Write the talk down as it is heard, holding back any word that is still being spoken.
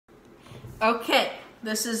Okay,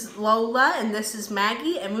 this is Lola and this is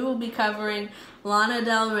Maggie, and we will be covering Lana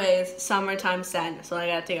Del Rey's Summertime Sadness. So I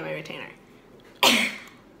gotta take out my retainer.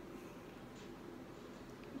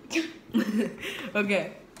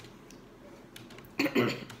 Okay.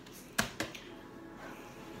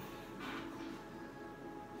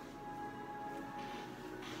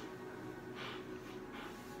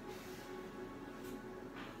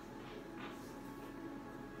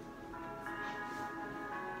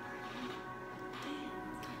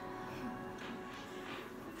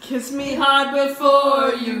 Kiss me hard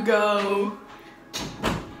before you go.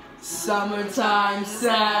 Summertime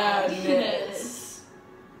sadness.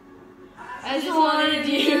 I just wanted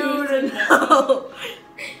you to know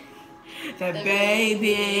that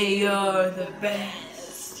baby, you're the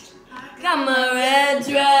best. Got my red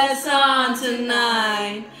dress on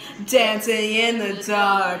tonight, dancing in the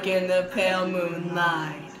dark in the pale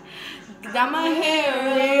moonlight. Got my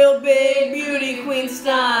hair real big, beauty queen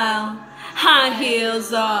style, high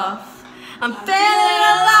heels off, I'm feeling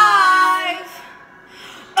alive.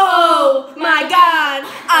 Oh my God,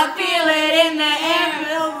 I feel it in the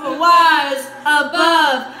air, over wires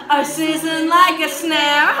above are sizzling like a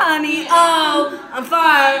snare. Honey, oh, I'm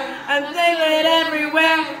fire, I feel it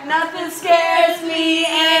everywhere, nothing scares me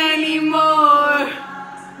anymore.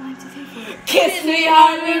 Kiss me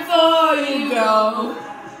hard before you go.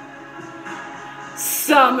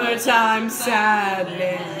 Summertime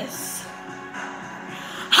sadness.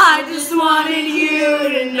 I just wanted you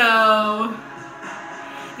to know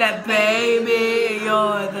that baby,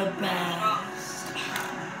 you're the best.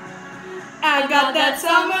 I got that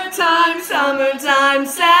summertime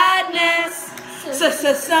sadness.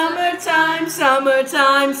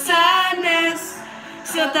 Summertime sadness.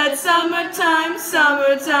 Got that summertime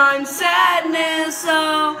sadness.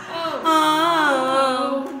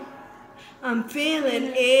 Oh. I'm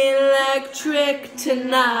feeling electric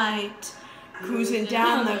tonight. Cruising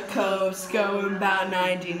down the coast, going about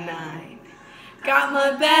 99. Got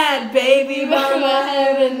my bad baby by my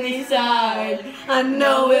heavenly side. I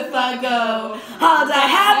know if I go, I'll die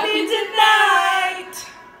happy tonight.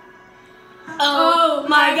 Oh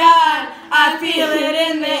my God, I feel it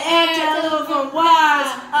in the air. Telephone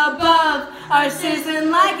wires above are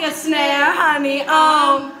sizzling like a snare. Honey,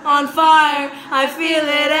 I'm on fire, I feel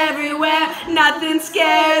it everywhere. Nothing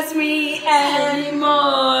scares me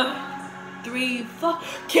anymore. 3, 4,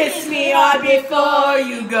 kiss me hard before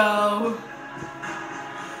you go.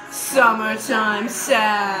 Summertime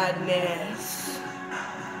sadness.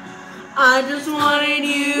 I just wanted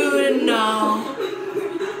you to know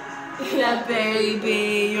that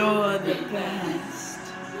baby, you're the best.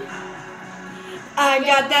 I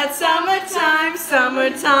got that summertime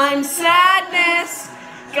sadness.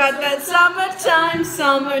 Got that summertime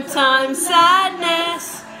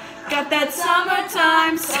sadness. Got that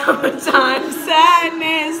summertime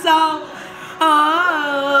sadness.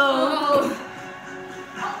 Oh.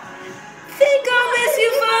 Think I'll miss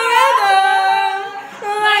you forever,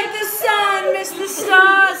 like the sun missed the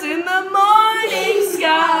stars in the morning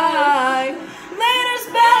sky. Later's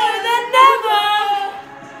better than never.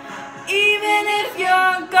 Even if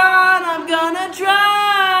you're gone, I'm gonna try.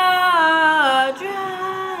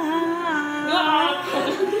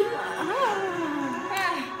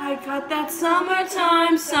 I got that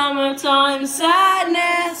summertime sadness.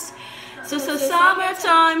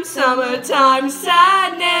 Summertime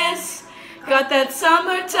sadness. Got that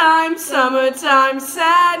summertime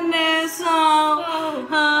sadness. Oh.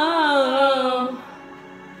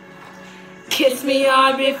 Kiss me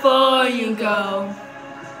hard before you go.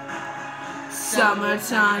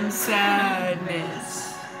 Summertime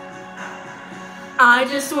sadness. I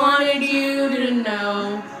just wanted you to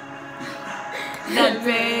know that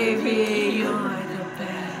baby, you're the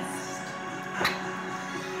best.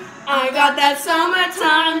 I got that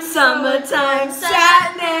summertime sadness.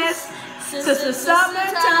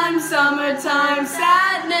 Summertime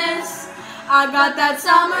sadness. I got that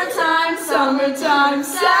summertime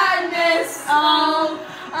sadness. Oh.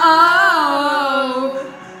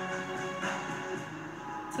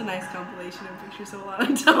 It's a nice compilation of pictures of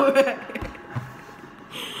Lana Del Rey.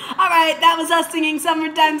 Alright, that was us singing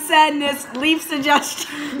Summertime Sadness. Leave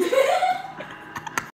suggestions.